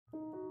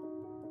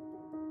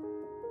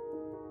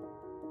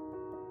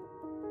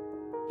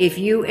if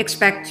you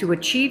expect to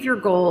achieve your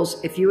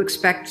goals, if you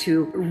expect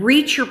to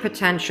reach your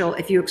potential,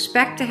 if you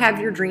expect to have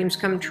your dreams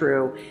come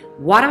true,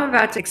 what I'm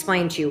about to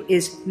explain to you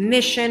is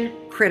mission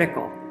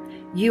critical.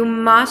 You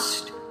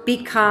must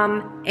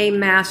become a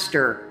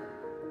master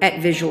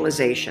at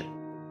visualization.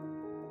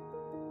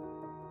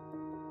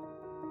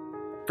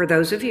 For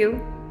those of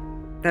you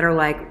that are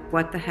like,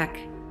 what the heck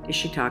is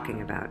she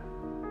talking about?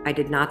 I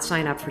did not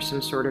sign up for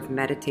some sort of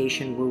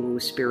meditation, woo-woo,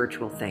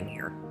 spiritual thing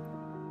here.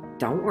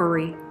 Don't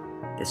worry.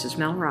 This is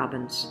Mel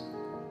Robbins.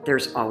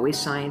 There's always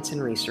science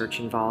and research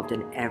involved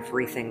in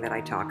everything that I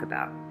talk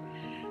about.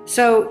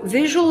 So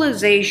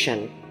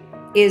visualization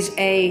is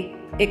an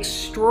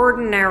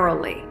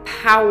extraordinarily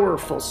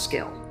powerful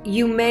skill.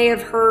 You may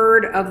have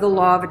heard of the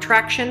law of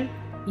attraction.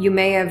 You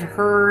may have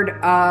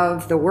heard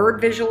of the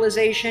word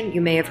visualization.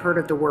 You may have heard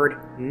of the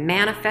word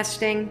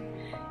manifesting.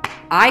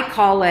 I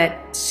call it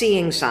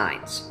seeing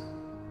signs.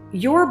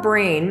 Your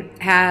brain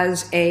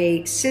has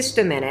a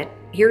system in it.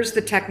 Here's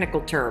the technical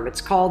term.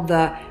 It's called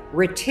the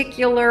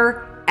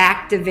reticular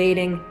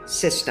activating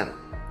system.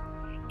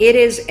 It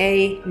is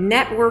a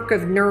network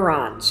of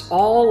neurons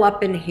all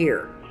up in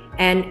here.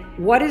 And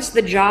what is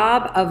the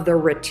job of the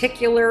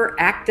reticular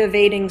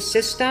activating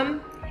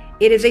system?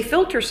 It is a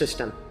filter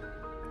system.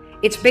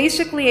 It's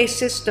basically a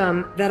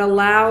system that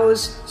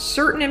allows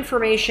certain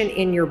information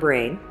in your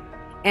brain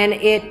and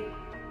it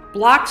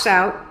blocks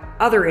out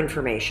other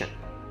information.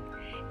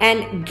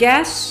 And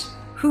guess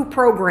who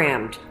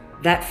programmed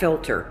that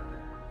filter?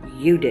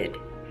 You did.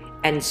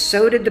 And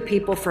so did the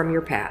people from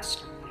your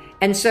past.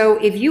 And so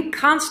if you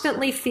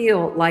constantly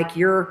feel like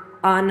you're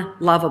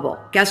unlovable,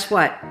 guess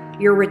what?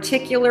 Your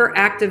reticular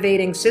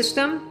activating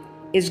system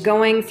is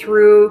going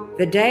through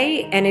the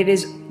day and it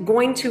is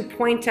going to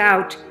point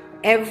out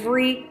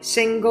every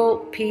single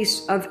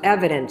piece of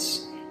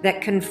evidence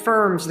that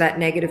confirms that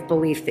negative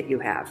belief that you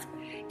have.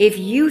 If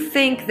you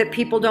think that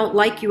people don't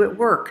like you at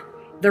work,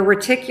 the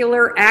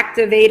reticular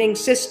activating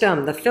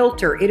system, the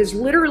filter, it is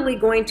literally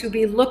going to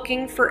be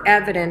looking for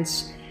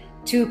evidence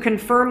to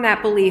confirm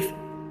that belief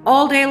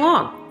all day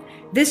long.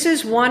 This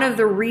is one of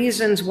the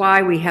reasons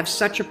why we have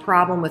such a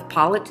problem with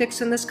politics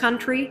in this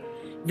country.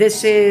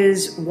 This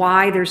is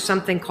why there's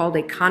something called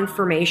a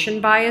confirmation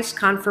bias.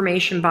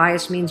 Confirmation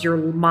bias means your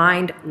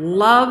mind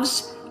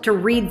loves to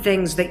read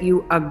things that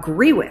you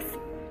agree with,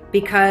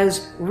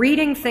 because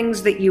reading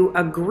things that you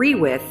agree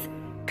with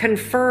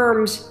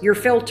confirms your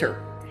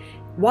filter.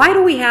 Why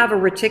do we have a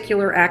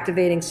reticular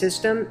activating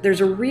system? There's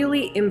a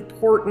really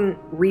important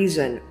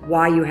reason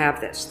why you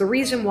have this. The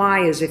reason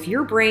why is if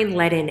your brain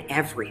let in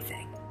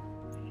everything.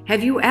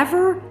 Have you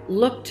ever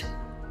looked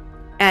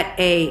at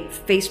a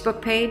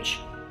Facebook page?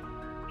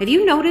 Have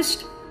you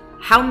noticed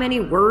how many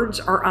words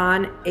are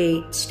on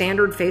a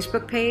standard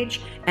Facebook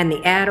page? And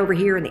the ad over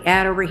here, and the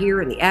ad over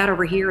here, and the ad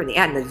over here, and the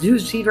ad, and the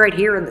news feed right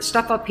here, and the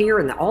stuff up here,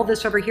 and all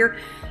this over here.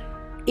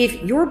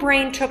 If your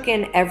brain took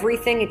in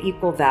everything at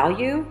equal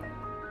value,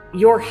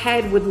 your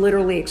head would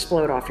literally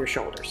explode off your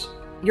shoulders.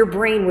 Your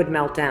brain would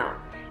melt down.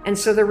 And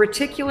so the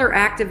reticular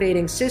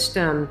activating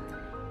system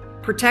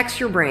protects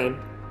your brain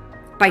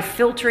by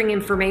filtering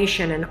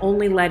information and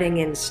only letting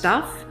in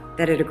stuff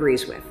that it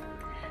agrees with.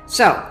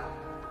 So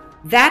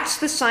that's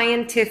the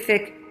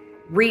scientific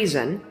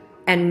reason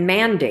and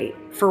mandate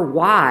for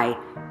why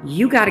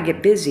you got to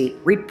get busy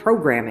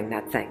reprogramming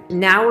that thing.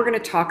 Now we're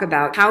going to talk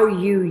about how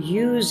you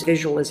use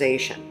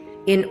visualization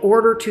in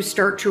order to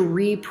start to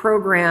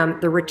reprogram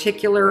the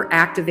reticular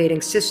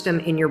activating system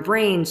in your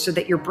brain so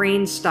that your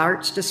brain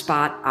starts to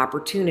spot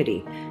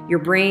opportunity. Your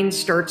brain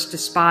starts to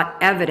spot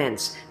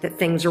evidence that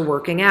things are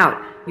working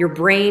out. Your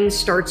brain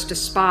starts to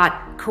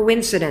spot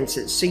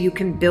coincidences so you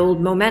can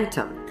build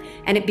momentum.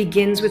 And it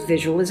begins with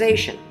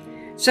visualization.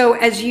 So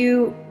as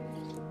you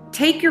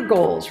take your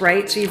goals,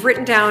 right? So you've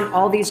written down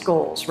all these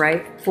goals,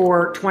 right?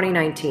 For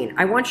 2019.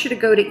 I want you to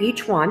go to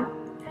each one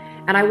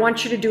and I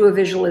want you to do a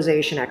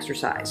visualization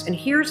exercise. And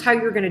here's how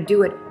you're going to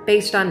do it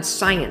based on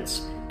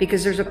science,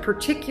 because there's a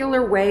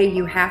particular way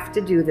you have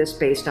to do this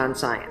based on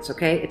science,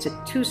 okay? It's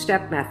a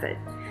two-step method.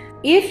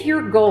 If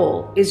your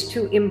goal is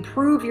to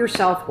improve your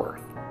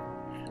self-worth,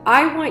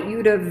 I want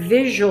you to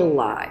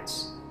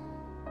visualize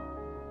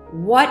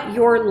what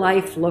your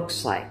life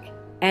looks like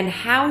and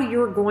how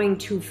you're going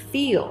to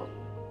feel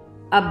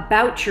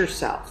about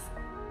yourself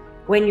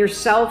when your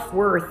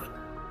self-worth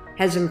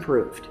has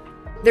improved.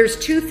 There's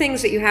two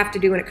things that you have to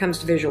do when it comes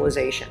to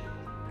visualization.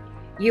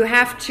 You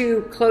have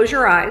to close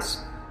your eyes.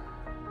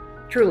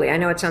 Truly, I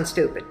know it sounds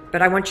stupid,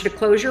 but I want you to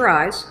close your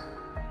eyes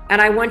and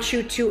I want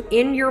you to,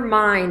 in your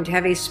mind,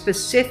 have a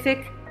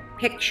specific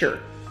picture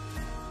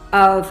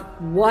of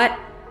what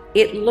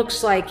it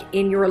looks like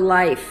in your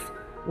life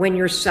when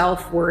your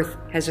self-worth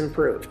has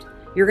improved.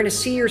 You're going to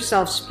see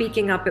yourself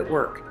speaking up at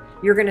work.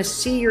 You're going to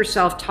see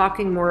yourself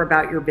talking more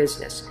about your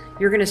business.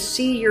 You're going to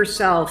see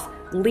yourself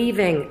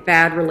leaving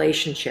bad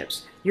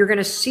relationships. You're going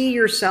to see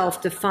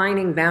yourself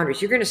defining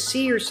boundaries. You're going to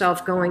see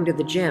yourself going to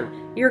the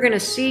gym. You're going to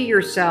see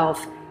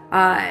yourself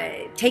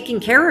taking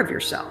care of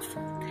yourself.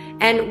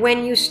 And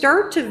when you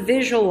start to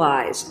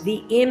visualize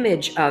the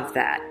image of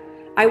that,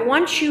 I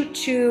want you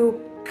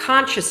to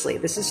consciously,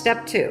 this is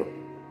step 2,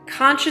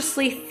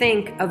 consciously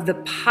think of the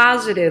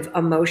positive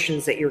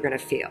emotions that you're going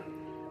to feel.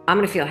 I'm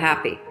going to feel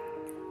happy.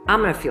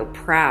 I'm going to feel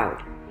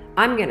proud.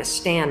 I'm going to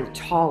stand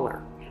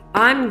taller.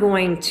 I'm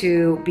going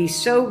to be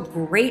so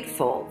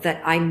grateful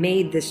that I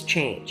made this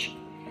change.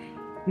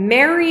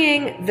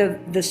 Marrying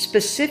the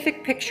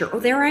specific picture. Oh,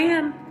 there I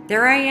am.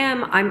 There I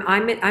am.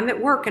 I'm at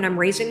work and I'm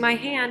raising my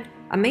hand.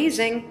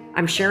 Amazing.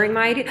 I'm sharing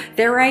my idea.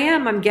 There I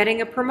am. I'm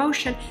getting a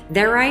promotion.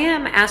 There I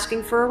am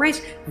asking for a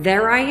raise.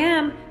 There I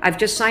am. I've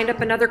just signed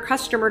up another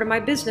customer to my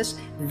business.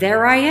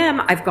 There I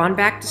am. I've gone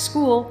back to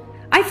school.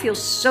 I feel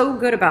so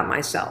good about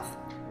myself.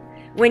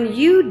 When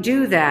you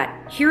do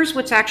that, here's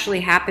what's actually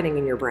happening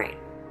in your brain.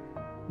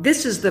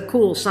 This is the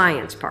cool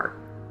science part.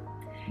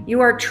 You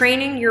are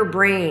training your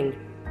brain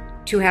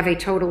to have a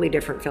totally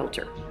different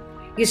filter.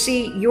 You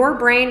see, your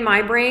brain,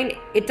 my brain,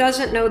 it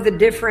doesn't know the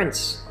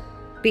difference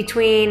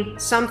between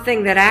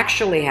something that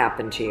actually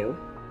happened to you,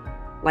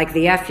 like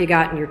the F you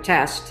got in your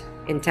test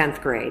in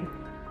 10th grade,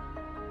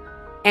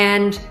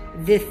 and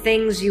the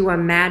things you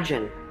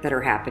imagine that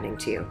are happening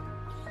to you.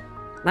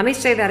 Let me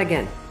say that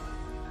again.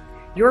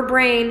 Your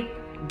brain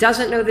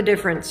doesn't know the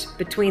difference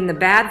between the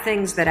bad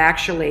things that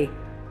actually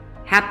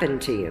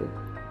happened to you,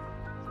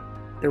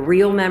 the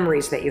real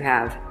memories that you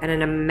have, and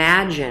an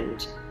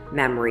imagined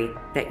memory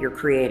that you're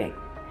creating.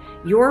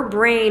 Your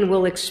brain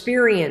will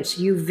experience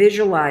you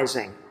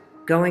visualizing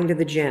going to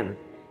the gym,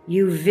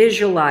 you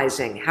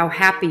visualizing how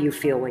happy you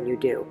feel when you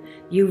do,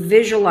 you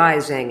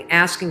visualizing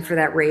asking for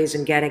that raise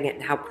and getting it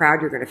and how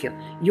proud you're going to feel.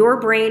 Your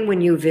brain,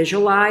 when you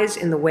visualize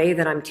in the way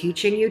that I'm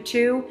teaching you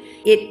to,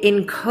 it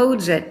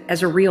encodes it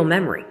as a real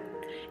memory.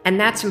 And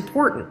that's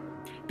important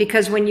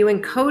because when you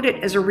encode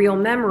it as a real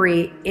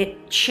memory,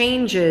 it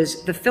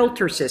changes the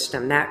filter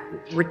system, that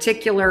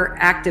reticular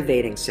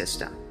activating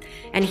system.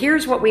 And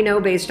here's what we know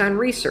based on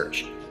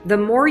research. The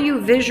more you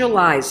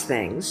visualize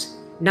things,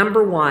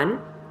 number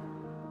one,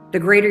 the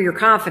greater your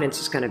confidence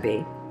is going to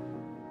be,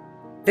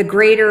 the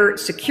greater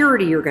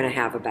security you're going to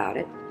have about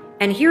it.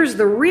 And here's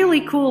the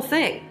really cool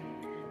thing.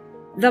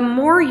 The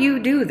more you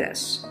do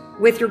this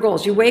with your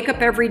goals, you wake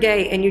up every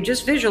day and you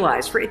just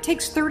visualize, it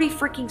takes 30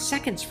 freaking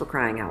seconds for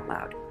crying out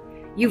loud.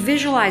 You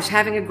visualize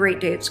having a great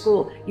day at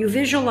school. You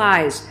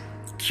visualize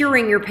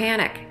curing your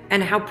panic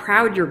and how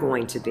proud you're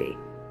going to be.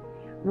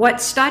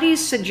 What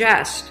studies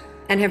suggest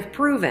and have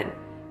proven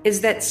is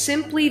that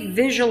simply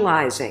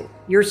visualizing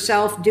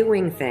yourself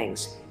doing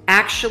things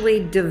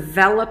actually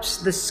develops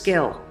the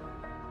skill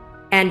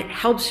and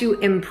helps you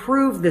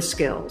improve the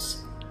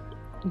skills,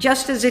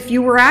 just as if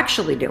you were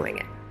actually doing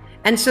it.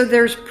 And so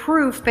there's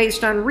proof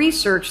based on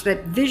research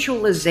that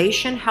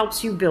visualization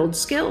helps you build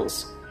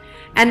skills.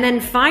 And then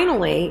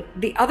finally,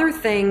 the other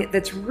thing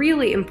that's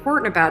really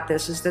important about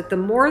this is that the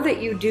more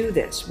that you do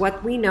this,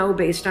 what we know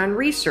based on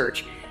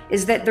research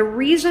is that the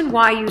reason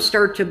why you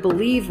start to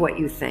believe what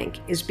you think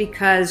is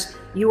because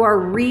you are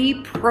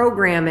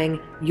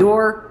reprogramming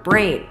your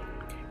brain.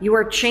 You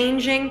are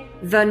changing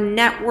the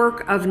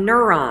network of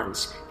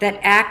neurons that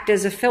act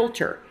as a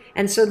filter.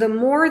 And so the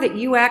more that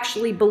you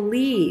actually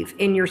believe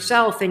in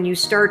yourself and you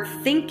start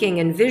thinking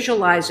and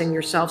visualizing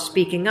yourself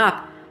speaking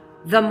up,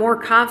 the more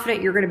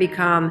confident you're going to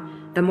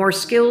become, the more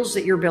skills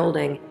that you're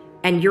building,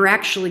 and you're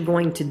actually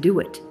going to do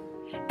it.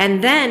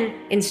 And then,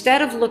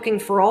 instead of looking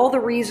for all the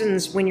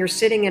reasons when you're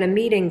sitting in a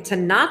meeting to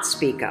not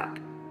speak up,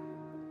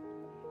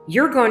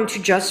 you're going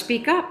to just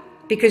speak up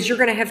because you're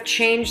going to have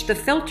changed the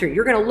filter.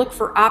 You're going to look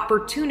for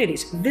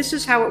opportunities. This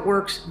is how it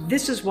works.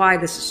 This is why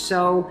this is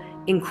so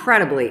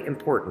incredibly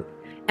important.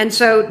 And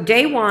so,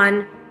 day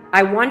one,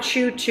 I want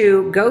you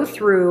to go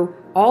through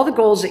all the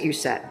goals that you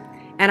set.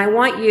 And I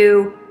want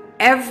you,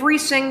 every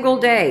single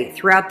day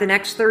throughout the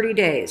next 30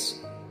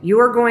 days, you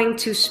are going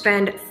to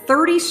spend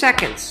 30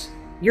 seconds.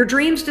 Your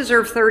dreams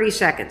deserve 30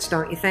 seconds,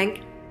 don't you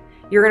think?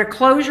 You're going to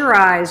close your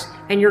eyes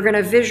and you're going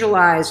to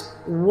visualize,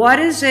 what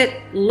does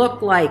it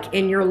look like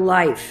in your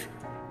life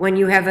when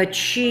you have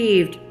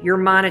achieved your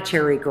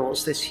monetary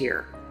goals this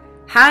year?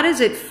 How does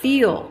it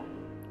feel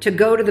to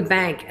go to the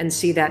bank and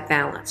see that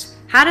balance?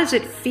 How does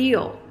it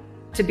feel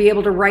to be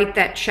able to write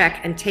that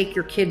check and take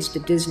your kids to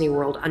Disney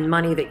World on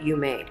money that you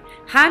made?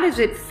 How does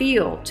it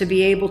feel to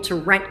be able to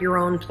rent your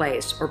own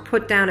place or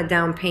put down a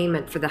down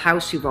payment for the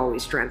house you've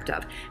always dreamt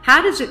of?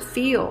 How does it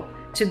feel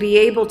to be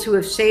able to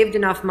have saved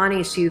enough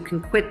money so you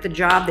can quit the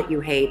job that you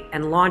hate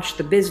and launch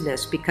the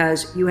business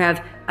because you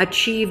have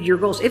achieved your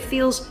goals? It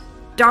feels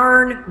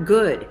darn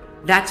good.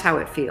 That's how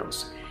it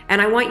feels.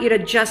 And I want you to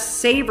just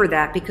savor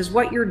that, because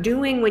what you're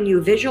doing when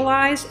you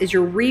visualize is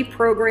you're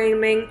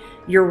reprogramming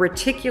your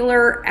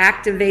reticular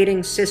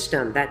activating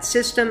system, that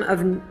system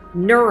of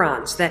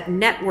neurons, that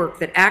network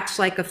that acts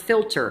like a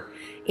filter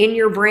in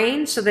your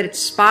brain, so that it's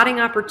spotting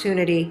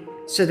opportunity,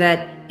 so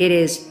that it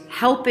is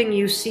helping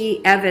you see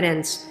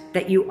evidence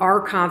that you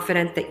are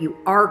confident, that you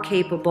are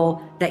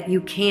capable, that you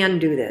can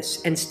do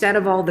this, instead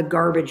of all the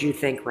garbage you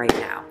think right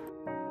now.